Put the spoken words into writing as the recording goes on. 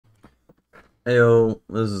Heyo,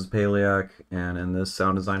 this is Paleac, and in this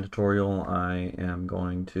sound design tutorial, I am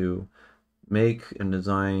going to make and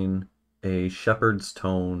design a Shepard's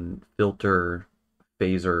tone filter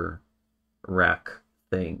phaser rack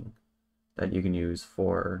thing that you can use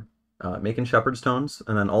for making Shepard's tones,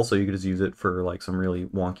 and then also you could just use it for like some really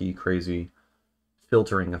wonky, crazy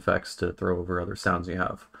filtering effects to throw over other sounds you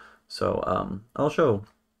have. So I'll show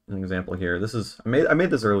an example here. I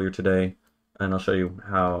made this earlier today, and I'll show you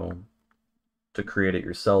how to create it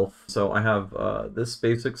yourself. So I have this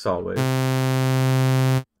basic saw wave.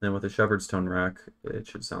 Then with a Shepard's tone rack, it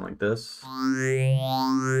should sound like this. So you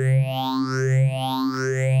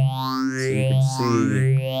can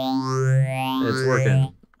see it's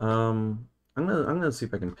working. I'm gonna see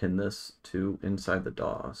if I can pin this to inside the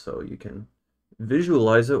DAW so you can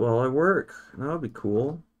visualize it while I work. That would be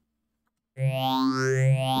cool. Neat.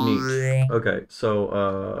 Okay,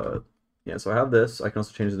 so yeah, so I have this. I can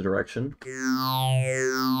also change the direction. Change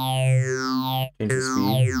the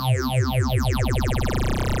speed.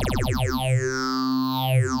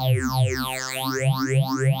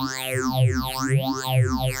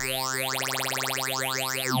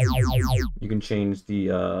 You can change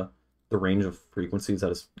the range of frequencies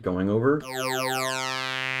that it's going over.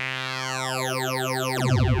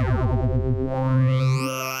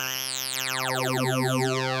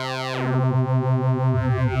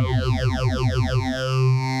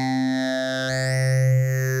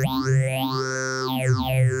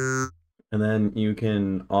 And then you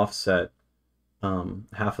can offset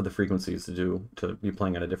half of the frequencies to be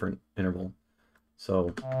playing at a different interval.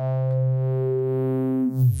 So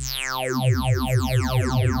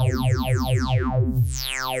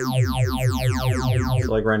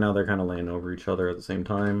like right now they're kind of laying over each other at the same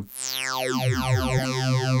time.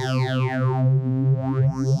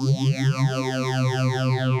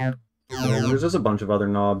 And there's just a bunch of other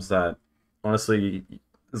knobs that honestly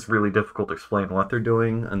it's really difficult to explain what they're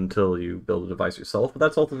doing until you build a device yourself, but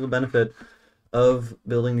that's also the benefit of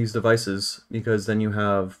building these devices, because then you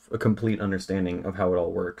have a complete understanding of how it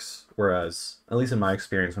all works. Whereas, at least in my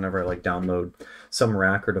experience, whenever I like download some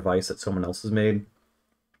rack or device that someone else has made,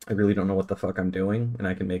 I really don't know what the fuck I'm doing, and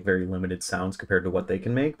I can make very limited sounds compared to what they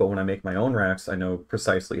can make. But when I make my own racks, I know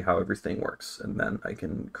precisely how everything works, and then I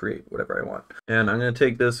can create whatever I want. And I'm going to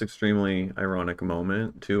take this extremely ironic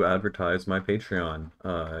moment to advertise my Patreon.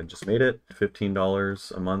 I just made it,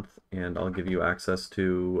 $15 a month, and I'll give you access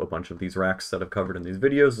to a bunch of these racks that I've covered in these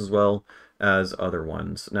videos, as well as other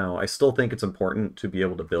ones. Now, I still think it's important to be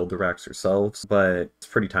able to build the racks yourselves, but it's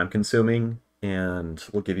pretty time consuming, and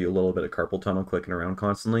will give you a little bit of carpal tunnel clicking around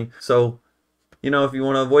constantly. So, you know, if you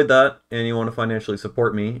want to avoid that and you want to financially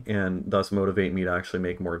support me and thus motivate me to actually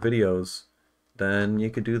make more videos, then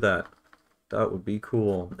you could do that. That would be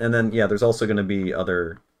cool. And then, yeah, there's also going to be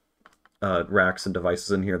other racks and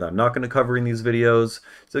devices in here that I'm not going to cover in these videos.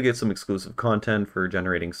 So you'll get some exclusive content for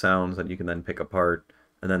generating sounds that you can then pick apart.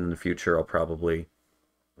 And then in the future, I'll probably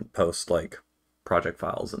post like project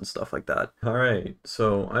files and stuff like that. Alright,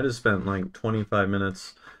 so I just spent like 25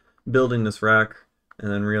 minutes building this rack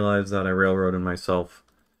and then realized that I railroaded myself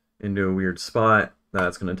into a weird spot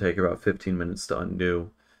that's going to take about 15 minutes to undo,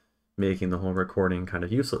 making the whole recording kind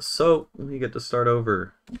of useless. So we get to start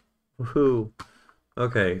over. Woohoo!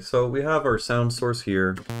 Okay, so we have our sound source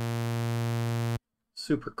here.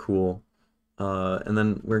 Super cool. And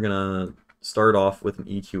then we're going to start off with an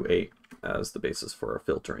EQ8 as the basis for our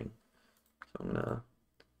filtering. So I'm going to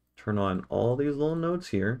turn on all these little nodes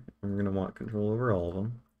here. I'm going to want control over all of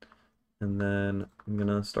them. And then I'm going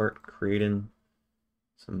to start creating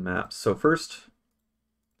some maps. So first,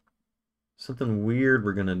 something weird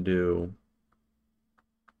we're going to do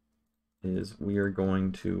is we are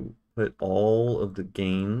going to put all of the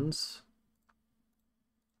gains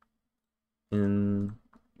in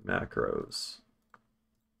macros.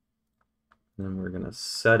 And then we're going to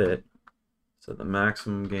set it so the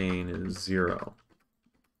maximum gain is 0.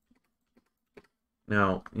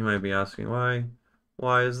 Now, you might be asking why?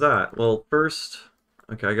 Why is that? Well, first,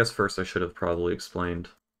 okay, I guess first I should have probably explained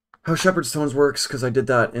how Shepard's tones works, because I did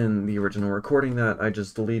that in the original recording that I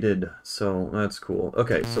just deleted, so that's cool.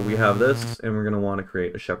 Okay, so we have this, and we're going to want to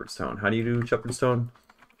create a Shepard's tone. How do you do Shepard's tone?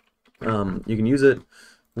 You can use it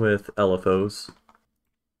with LFOs,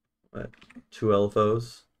 2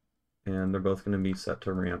 LFOs, and they're both going to be set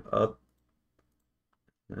to ramp up.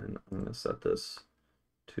 And I'm going to set this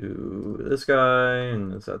to this guy, and I'm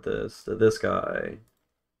going to set this to this guy.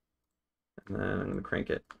 And then I'm going to crank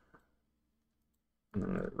it. And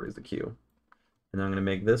I'm going to raise the Q. And then I'm going to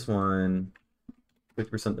make this one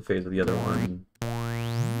 50% the phase of the other one.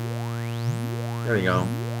 There you go.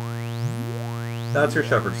 That's your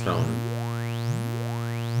Shepard's tone.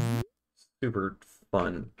 super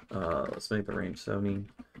fun. Let's make the range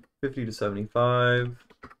 50 to 75,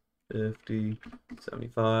 50,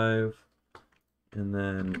 75, and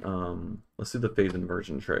then let's do the phase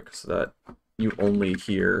inversion trick so that you only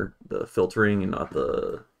hear the filtering and not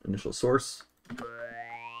the initial source.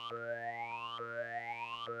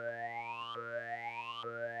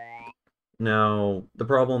 Now, the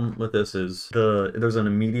problem with this is there's an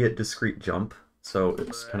immediate discrete jump, so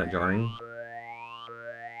it's kind of jarring.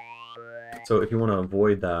 So if you want to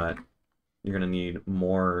avoid that, you're going to need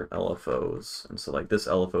more LFOs. And so like this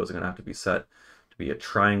LFO is going to have to be set to be a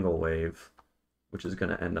triangle wave, which is going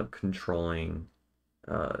to end up controlling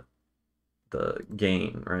the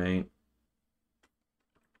gain, right?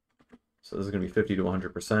 So this is going to be 50 to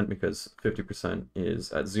 100% because 50%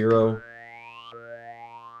 is at 0.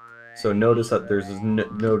 So notice that there's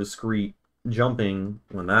no discrete jumping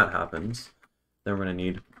when that happens. Then we're going to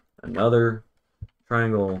need another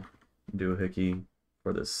triangle doohickey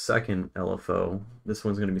for the second LFO. This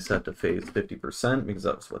one's going to be set to phase 50% because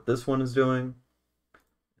that's what this one is doing.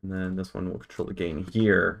 And then this one will control the gain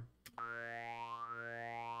here.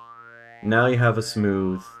 Now you have a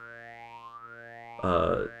smooth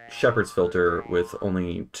Shepard's filter with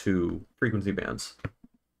only 2 frequency bands.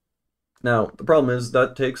 Now, the problem is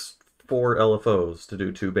that takes 4 LFOs to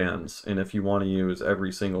do 2 bands, and if you want to use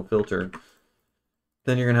every single filter,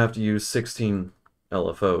 then you're going to have to use 16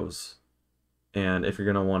 LFOs. And if you're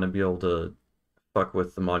going to want to be able to fuck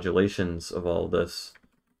with the modulations of all of this,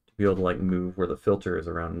 to be able to like move where the filter is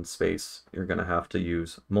around in space, you're going to have to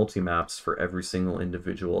use multimaps for every single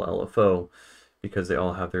individual LFO because they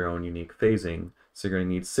all have their own unique phasing. So you're going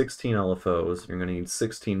to need 16 LFOs, you're going to need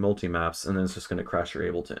 16 multimaps, and then it's just going to crash your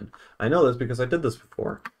Ableton. I know this because I did this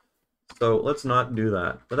before. So let's not do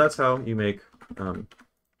that. But that's how you make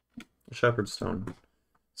Shepard stone.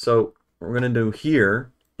 So what we're going to do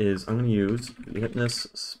here is I'm going to use Witness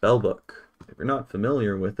Spellbook. If you're not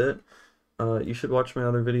familiar with it, you should watch my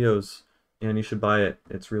other videos and you should buy it.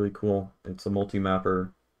 It's really cool. It's a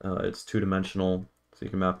multi-mapper. It's 2-dimensional, so you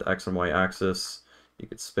can map the X and Y axis. You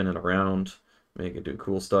could spin it around, make it do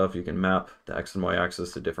cool stuff. You can map the X and Y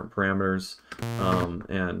axis to different parameters.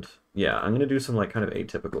 And yeah, I'm going to do some like kind of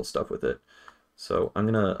atypical stuff with it. So I'm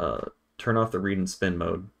going to turn off the read and spin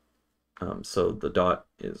mode. So the dot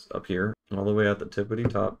is up here, all the way at the tippity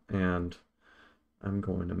top, and I'm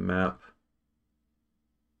going to map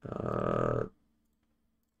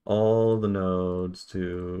all the nodes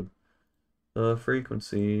to the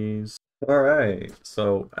frequencies. Alright,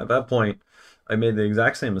 so at that point, I made the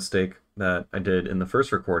exact same mistake that I did in the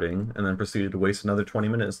first recording, and then proceeded to waste another 20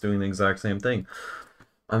 minutes doing the exact same thing.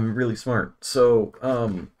 I'm really smart. So,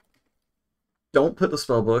 don't put the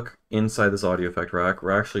spellbook inside this audio effect rack.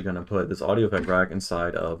 We're actually going to put this audio effect rack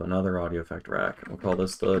inside of another audio effect rack. We'll call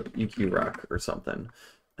this the EQ rack or something.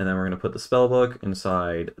 And then we're going to put the spellbook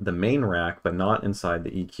inside the main rack, but not inside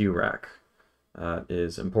the EQ rack. That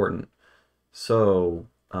is important. So,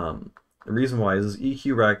 the reason why is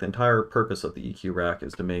EQ rack, the entire purpose of the EQ rack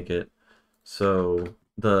is to make it so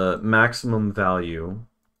the maximum value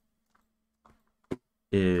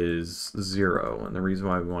is 0, and the reason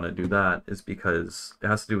why we want to do that is because it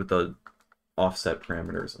has to do with the offset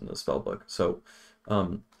parameters in the spellbook. So,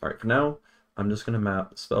 all right, for now, I'm just going to map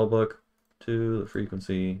the spellbook to the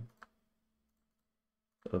frequency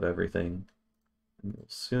of everything, and we'll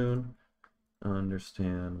soon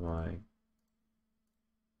understand why.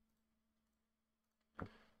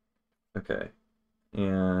 Okay,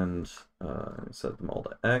 and set them all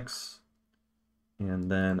to X.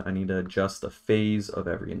 And then I need to adjust the phase of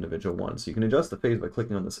every individual one. So you can adjust the phase by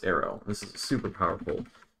clicking on this arrow. This is a super powerful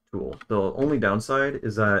tool. The only downside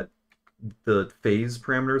is that the phase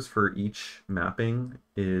parameters for each mapping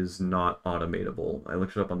is not automatable. I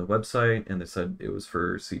looked it up on the website and they said it was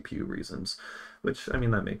for CPU reasons, which, I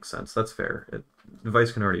mean, that makes sense. That's fair. The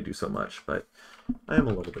device can already do so much, but I am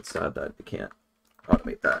a little bit sad that it can't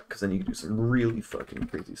automate that, because then you can do some really fucking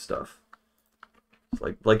crazy stuff.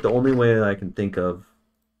 Like the only way I can think of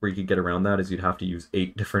where you could get around that is you'd have to use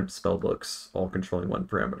 8 different spellbooks, all controlling one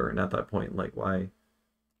parameter, and at that point, like, why,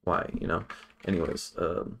 you know? Anyways,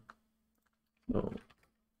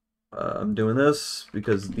 I'm doing this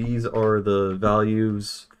because these are the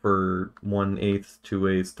values for 1/8,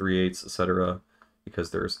 2/8, 3/8, etc.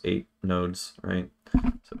 because there's 8 nodes, right?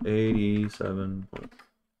 So 87.5,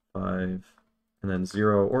 and then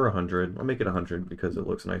 0 or 100. I'll make it 100 because it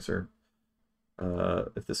looks nicer.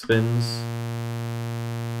 If this spins,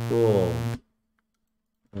 cool.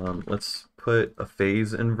 Let's put a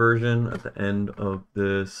phase inversion at the end of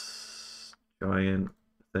this giant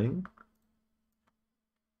thing.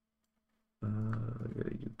 I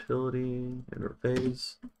gotta use utility,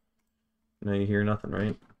 interface. Now you hear nothing,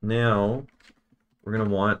 right? Now we're going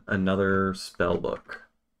to want another spellbook.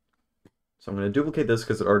 So I'm going to duplicate this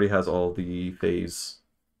because it already has all the phase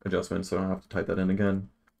adjustments, so I don't have to type that in again.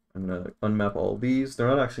 I'm going to unmap all of these. They're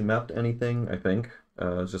not actually mapped to anything, I think.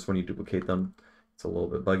 It's just when you duplicate them, it's a little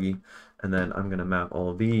bit buggy. And then I'm going to map all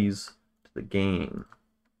of these to the gain.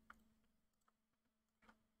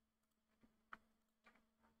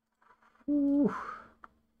 Ooh.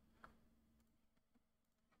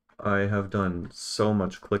 I have done so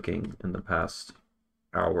much clicking in the past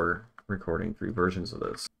hour recording 3 versions of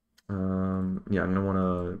this. Yeah, I'm going to want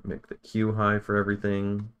to make the Q high for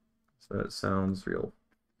everything so that it sounds real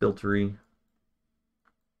filtery.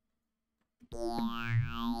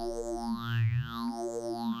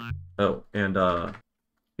 Oh, and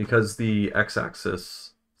because the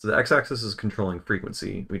x-axis, so the x-axis is controlling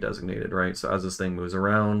frequency we designated, right? So as this thing moves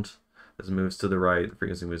around, as it moves to the right, the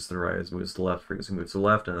frequency moves to the right, as it moves to the left, frequency moves to the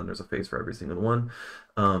left, and then there's a phase for every single one.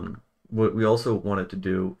 What we also want it to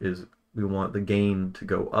do is we want the gain to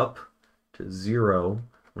go up to 0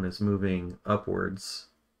 when it's moving upwards,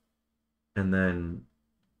 and then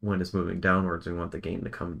when it's moving downwards, we want the gain to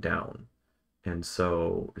come down. And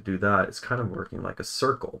so to do that, it's kind of working like a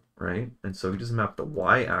circle, right? And so we just map the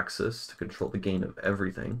y-axis to control the gain of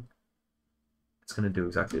everything. It's going to do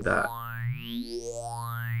exactly that.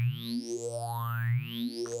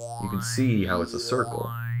 You can see how it's a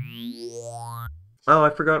circle. Oh, I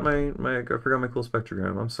forgot my cool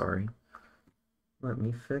spectrogram. I'm sorry. Let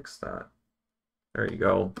me fix that. There you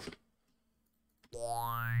go.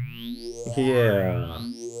 Yeah.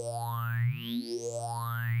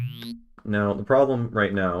 Now, the problem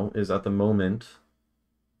right now is at the moment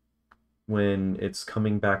when it's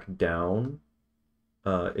coming back down,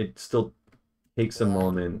 it still takes a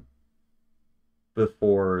moment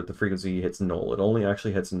before the frequency hits null. It only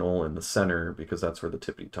actually hits null in the center because that's where the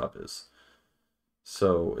tippity top is.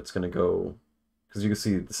 So it's going to go, because you can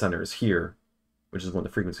see the center is here, which is when the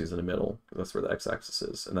frequency is in the middle. That's where the x-axis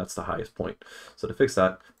is, and that's the highest point. So to fix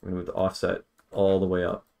that, we're going to move the offset all the way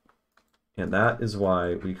up. And that is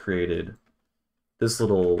why we created this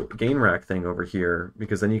little gain rack thing over here,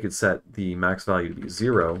 because then you could set the max value to be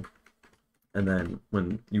 0. And then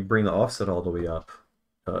when you bring the offset all the way up,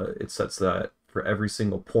 it sets that for every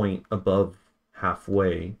single point above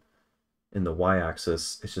halfway in the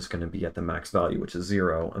y-axis, it's just going to be at the max value, which is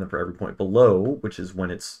 0. And then for every point below, which is when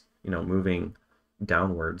it's, moving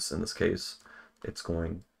downwards in this case, it's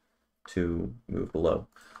going to move below.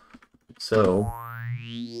 So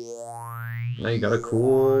now you got a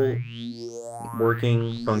cool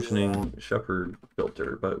working, functioning Shepard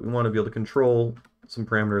filter, but we want to be able to control some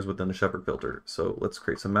parameters within the Shepard filter. So let's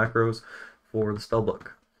create some macros for the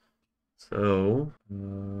spellbook. So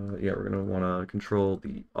yeah, we're going to want to control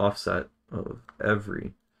the offset of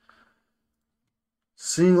every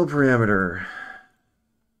single parameter.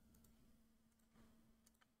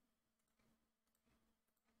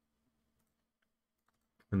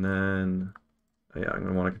 And then, yeah, I'm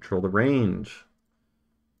going to want to control the range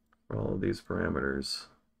for all of these parameters.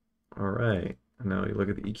 All right, and now you look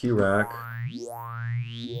at the EQ rack.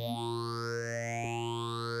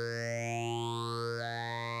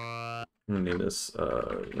 I'm going to name this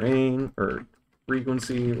range, or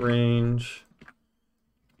frequency range,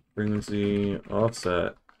 frequency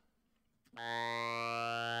offset.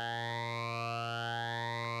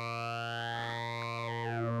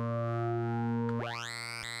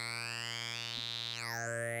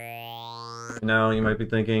 Now you might be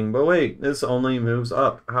thinking, but wait, this only moves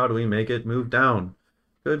up. How do we make it move down?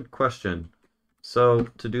 Good question. So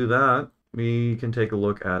to do that, we can take a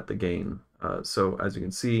look at the gain. So as you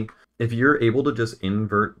can see, if you're able to just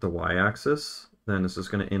invert the y-axis, then it's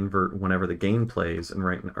just going to invert whenever the gain plays, and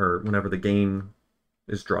whenever the gain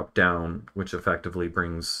is dropped down, which effectively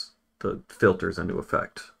brings the filters into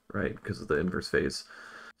effect, right? Because of the inverse phase.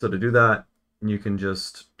 So to do that, you can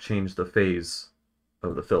just change the phase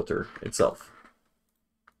of the filter itself.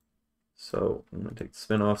 So I'm going to take the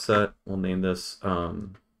spin offset. We'll name this, I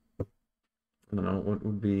don't know, what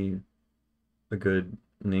would be a good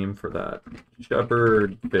name for that?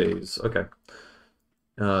 Shepard phase. Okay.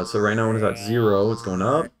 So right now when it's at 0, it's going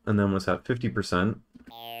up, and then when it's at 50%,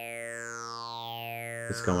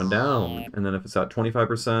 it's going down. And then if it's at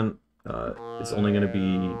 25%, it's only going to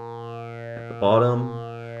be at the bottom,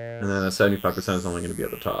 and then at 75% is only going to be at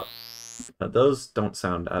the top. Those don't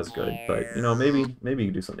sound as good, but maybe you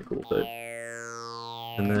can do something cool with it.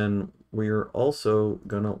 And then we're also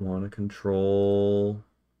gonna want to control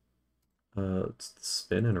it's the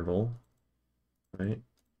spin interval, right?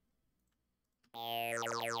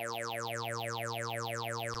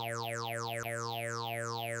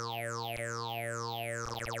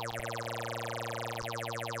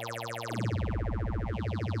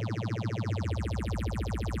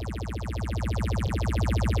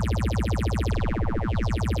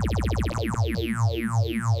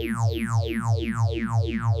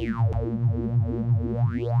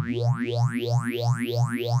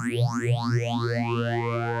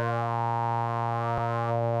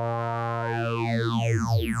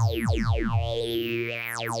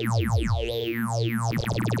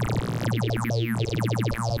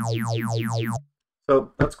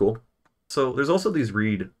 So that's cool. So there's also these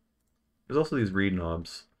read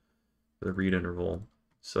knobs, the read interval.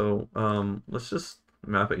 So let's just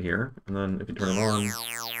map it here, and then if you turn it on,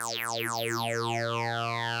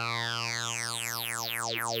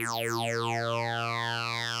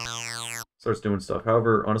 starts doing stuff.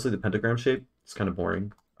 However, honestly, the pentagram shape is kind of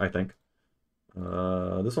boring, I think.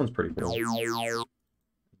 This one's pretty cool.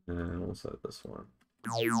 And we'll set this one.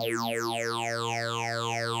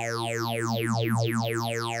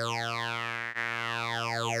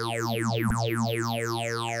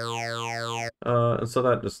 So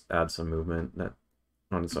that just adds some movement that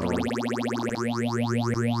on its own.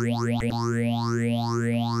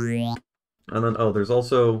 And then there's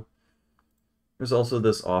also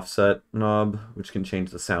this offset knob which can change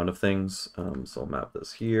the sound of things. So I'll map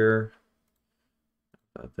this here,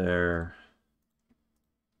 that there.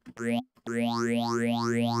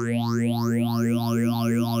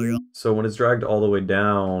 So when it's dragged all the way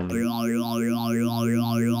down,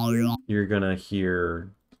 you're gonna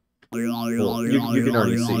hear. Well, you can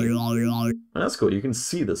already see. And that's cool. You can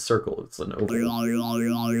see the circle. It's an oval.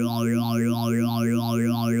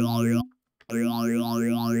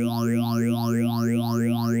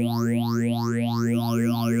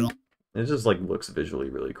 It just like looks visually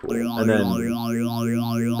really cool. And then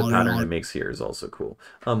the pattern it makes here is also cool.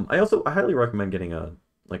 I highly recommend getting a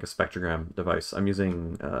spectrogram device. I'm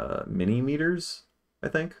using mini meters, I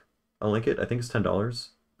think. I'll link it. I think it's $10.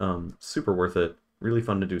 Super worth it. Really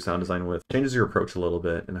fun to do sound design with. Changes your approach a little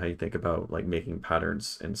bit and how you think about like making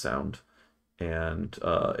patterns in sound. And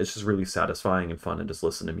it's just really satisfying and fun to just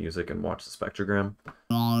listen to music and watch the spectrogram.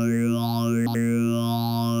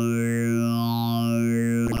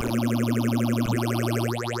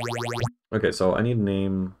 Okay, so I need a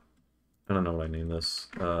name. I don't know what I name this.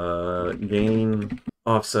 Gain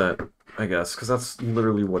offset, I guess, because that's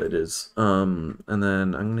literally what it is. And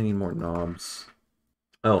then I'm gonna need more knobs.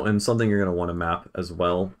 Oh, and something you're gonna want to map as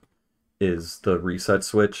well is the reset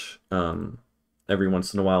switch. Every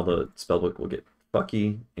once in a while, the spellbook will get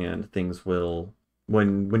fucky, and things will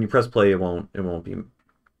when you press play, it won't be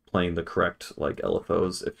playing the correct like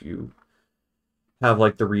LFOs if you have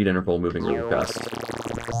like the read interval moving really fast.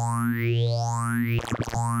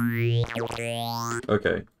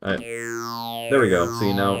 Okay, there we go.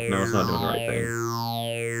 See, now it's not doing the right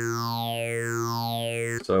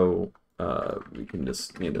thing. So we can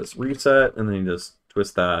just need this reset, and then you just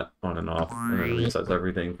twist that on and off, and then it resets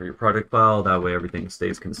everything for your project file. That way everything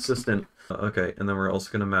stays consistent. Okay, and then we're also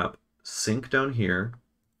going to map sync down here.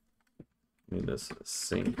 Need this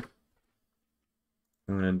sync.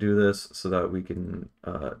 I'm going to do this so that we can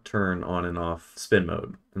turn on and off spin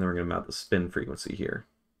mode, and then we're going to map the spin frequency here.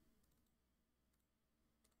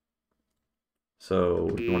 So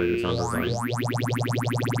if you want to do sound design,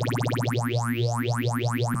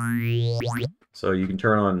 so you can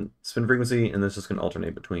turn on spin frequency, and this just can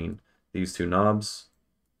alternate between these two knobs.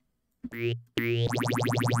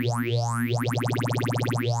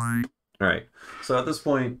 All right, so at this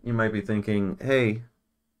point, you might be thinking, hey,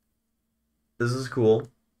 this is cool.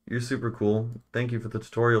 You're super cool. Thank you for the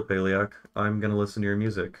tutorial, Paliak. I'm going to listen to your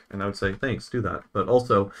music. And I would say, thanks, do that. But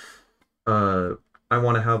also, I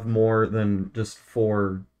want to have more than just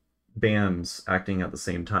 4 bands acting at the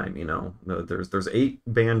same time, you know? There's 8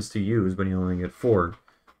 bands to use, but you only get 4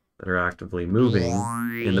 that are actively moving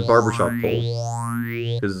in the barbershop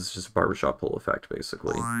pull. Because it's just a barbershop pull effect,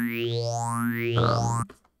 basically.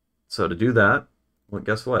 So to do that, well,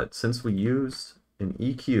 guess what? Since we used an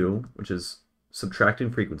EQ, which is subtracting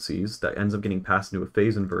frequencies, that ends up getting passed into a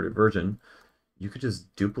phase inverted version, you could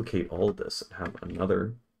just duplicate all of this and have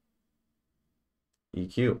another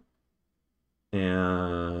EQ.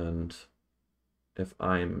 And if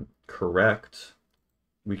I'm correct,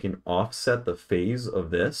 we can offset the phase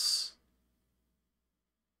of this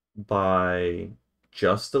by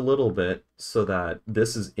just a little bit so that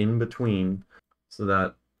this is in between, so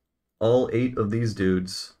that all 8 of these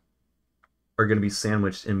dudes are going to be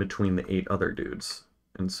sandwiched in between the 8 other dudes.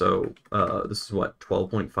 And so this is what,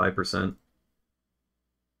 12.5%?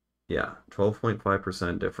 Yeah,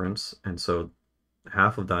 12.5% difference. And so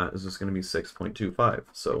half of that is just going to be 6.25.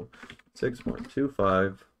 So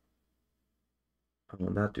 6.25. Oh,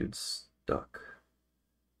 that dude's stuck.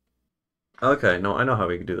 Okay, no, I know how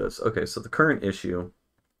we can do this. Okay, so the current issue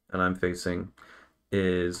that I'm facing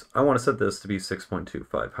is I want to set this to be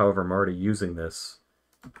 6.25. However, I'm already using this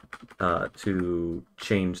to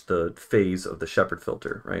change the phase of the Shepard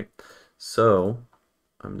filter, right? So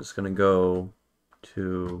I'm just going to go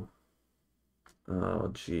to, oh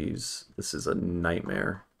geez, this is a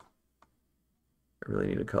nightmare. I really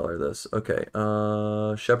need to color this. Okay,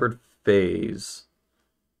 Shepard phase.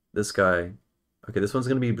 This guy. Okay, this one's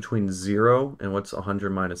going to be between 0 and what's 100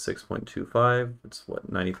 minus 6.25? It's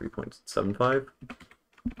what, 93.75?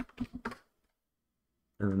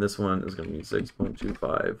 And then this one is going to be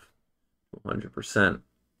 6.25, 100%.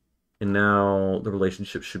 And now the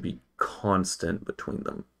relationship should be constant between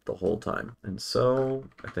them the whole time. And so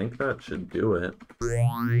I think that should do it.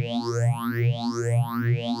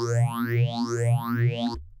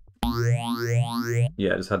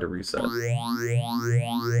 Yeah, I just had to reset.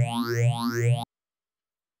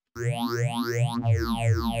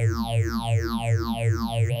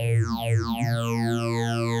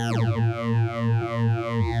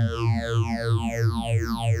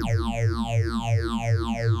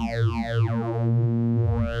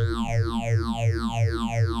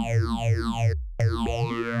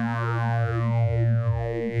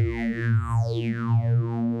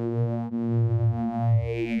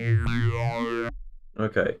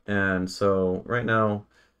 Okay, and so right now,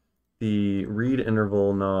 the read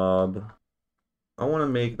interval knob, I want to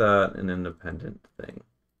make that an independent thing.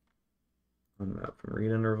 Unmap from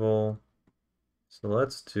read interval. So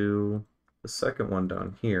let's do the second one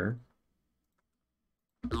down here.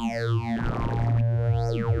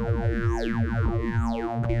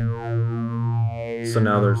 So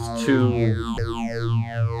now there's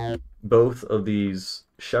two, both of these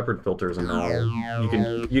Shepard filters, and now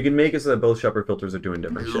you can make it so that both Shepard filters are doing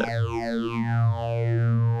different shit.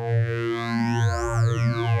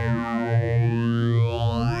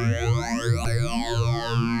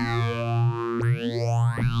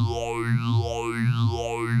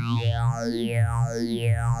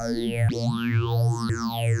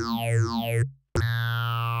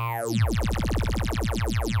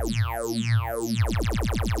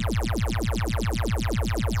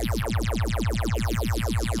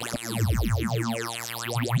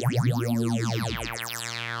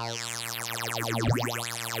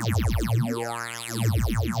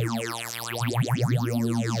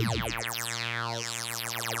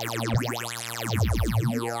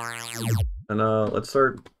 And let's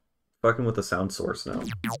start fucking with the sound source now.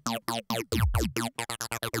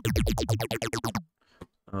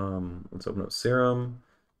 Let's open up Serum.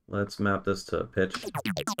 Let's map this to pitch.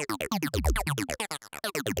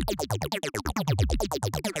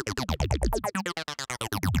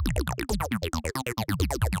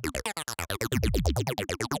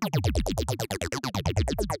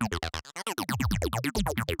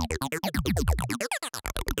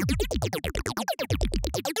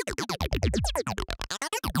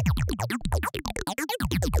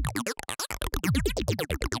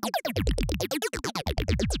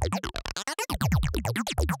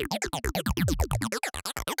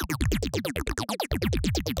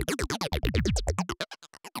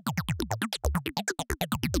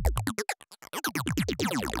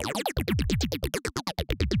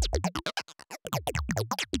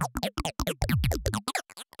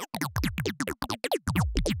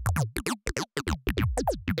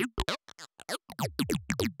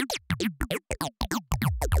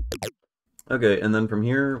 Okay, and then from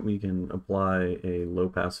here we can apply a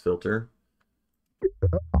low-pass filter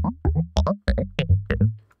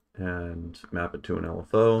and map it to an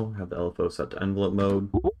LFO, have the LFO set to envelope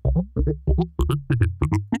mode.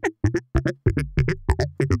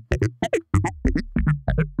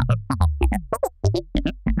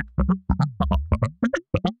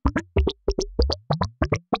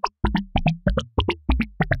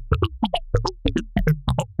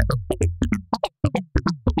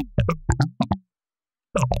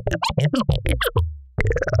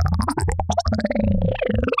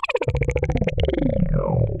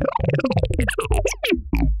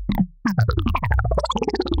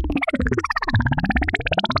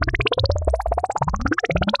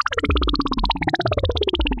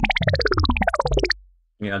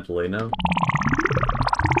 Yeah, delay now.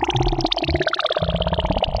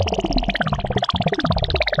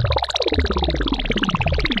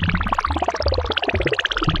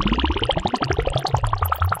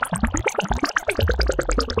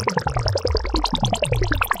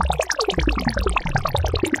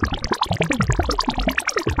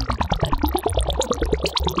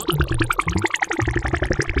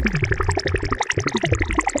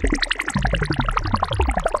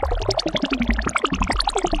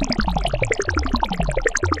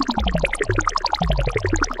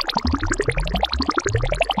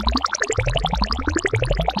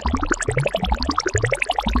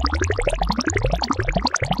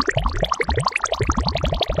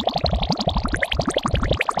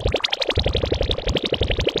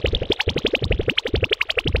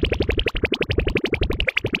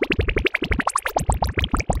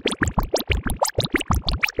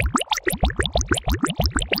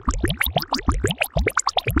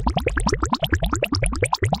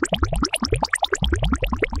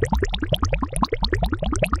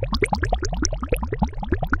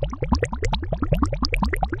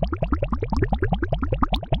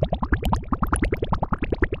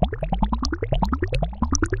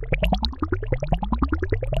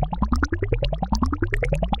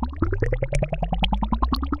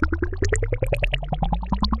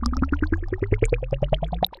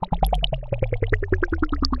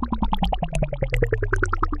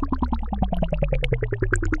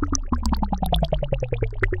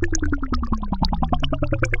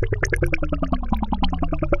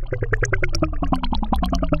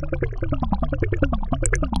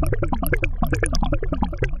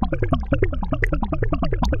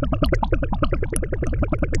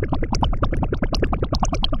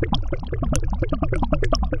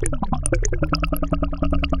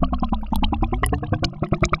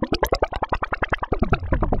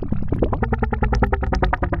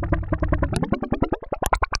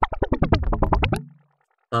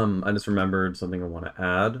 I just remembered something I want to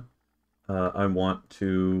add. I want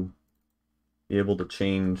to be able to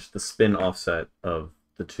change the spin offset of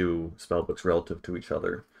the two spellbooks relative to each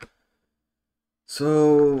other.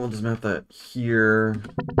 So we'll just map that here.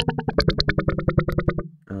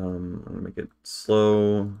 I'm gonna make it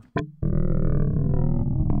slow.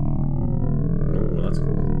 Oh, that's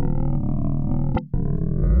cool.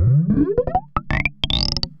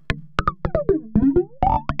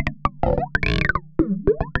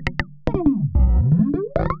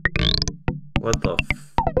 What the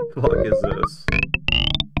fuck is this?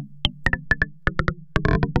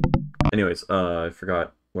 Anyways, I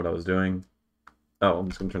forgot what I was doing. Oh, I'm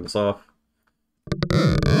just gonna turn this off.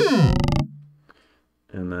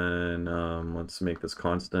 And then let's make this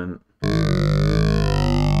constant.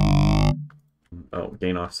 Oh,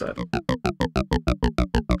 gain offset.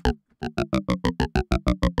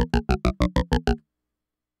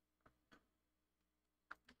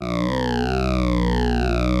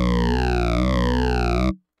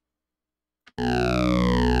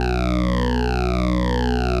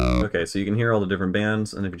 Okay, so you can hear all the different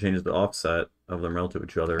bands, and if you change the offset of them relative to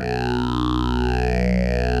each other.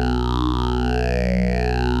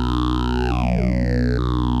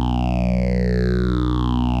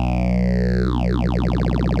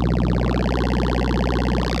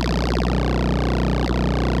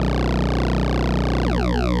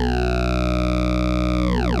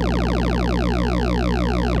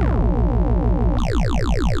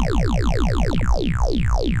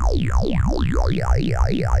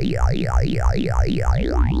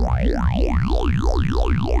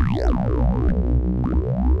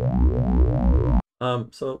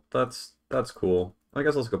 So that's cool. I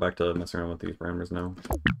guess let's go back to messing around with these parameters now.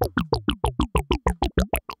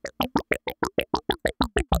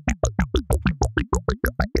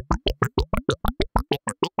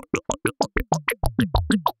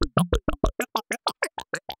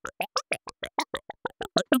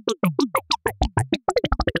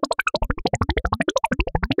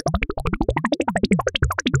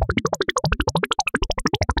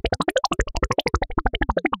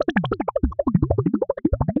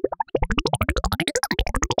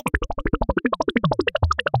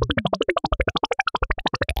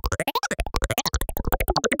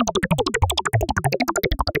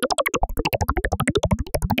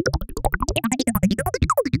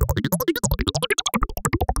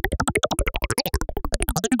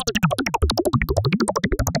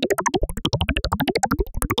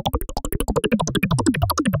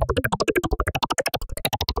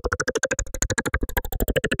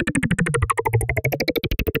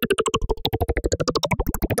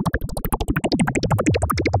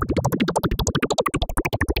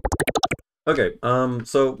 Okay,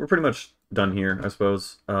 so we're pretty much done here, I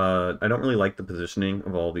suppose. I don't really like the positioning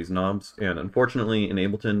of all these knobs, and unfortunately in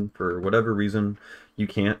Ableton, for whatever reason, you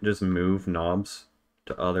can't just move knobs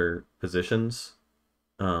to other positions.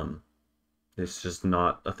 It's just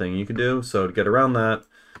not a thing you can do, so to get around that,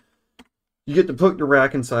 you get to put your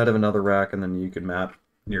rack inside of another rack, and then you can map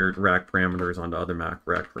your rack parameters onto other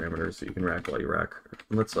rack parameters, so you can rack while you rack.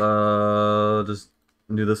 Let's just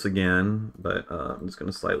do this again, but I'm just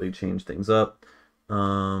going to slightly change things up.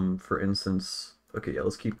 For instance, okay, yeah,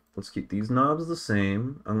 let's keep these knobs the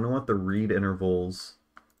same. I'm going to want the read intervals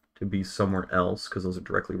to be somewhere else because those are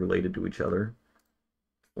directly related to each other.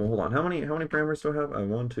 Well, hold on. How many parameters do I have? I have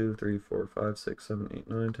 1, 2, 3, 4, 5, 6, 7, 8,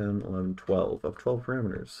 9, 10, 11, 12. I have 12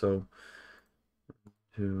 parameters. So,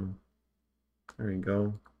 2. There you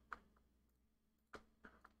go.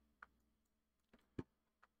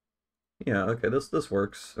 Yeah, okay, this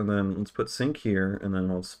works. And then let's put sync here, and then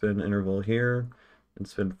I'll spin interval here, and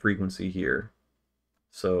spin frequency here.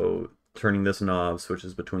 So turning this knob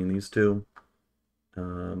switches between these two.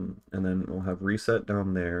 And then we'll have reset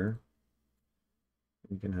down there.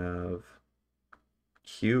 We can have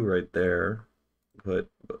Q right there. Put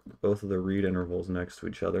both of the read intervals next to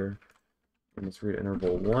each other. And let's read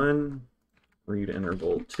interval 1, read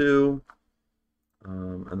interval 2,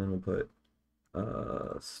 and then we'll put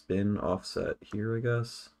spin offset here, I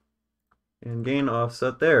guess, and gain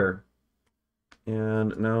offset there.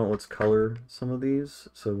 And now let's color some of these.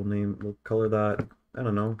 So we'll color that, I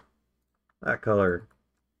don't know, that color.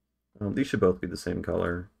 These should both be the same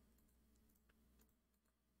color.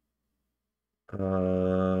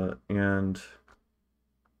 And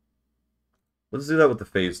let's do that with the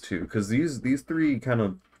phase too, because these three kind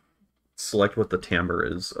of select what the timbre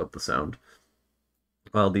is of the sound,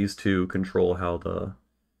 while these two control how the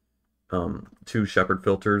two Shepard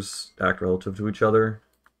filters act relative to each other.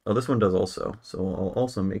 Oh, this one does also, so I'll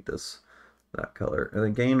also make this that color. And the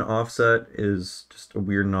gain offset is just a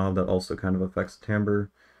weird knob that also kind of affects the timbre.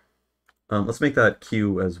 Let's make that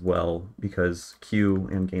Q as well, because Q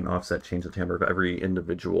and gain offset change the timbre of every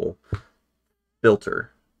individual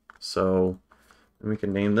filter. So we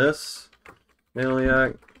can name this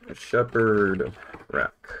Maliac Shepard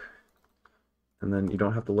Rack. And then you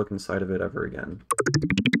don't have to look inside of it ever again.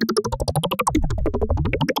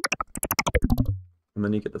 And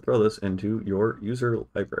then you get to throw this into your user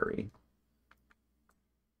library.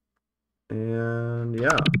 And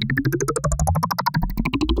yeah.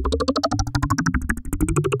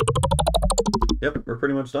 Yep, we're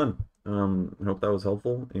pretty much done. I hope that was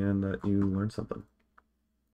helpful and that you learned something.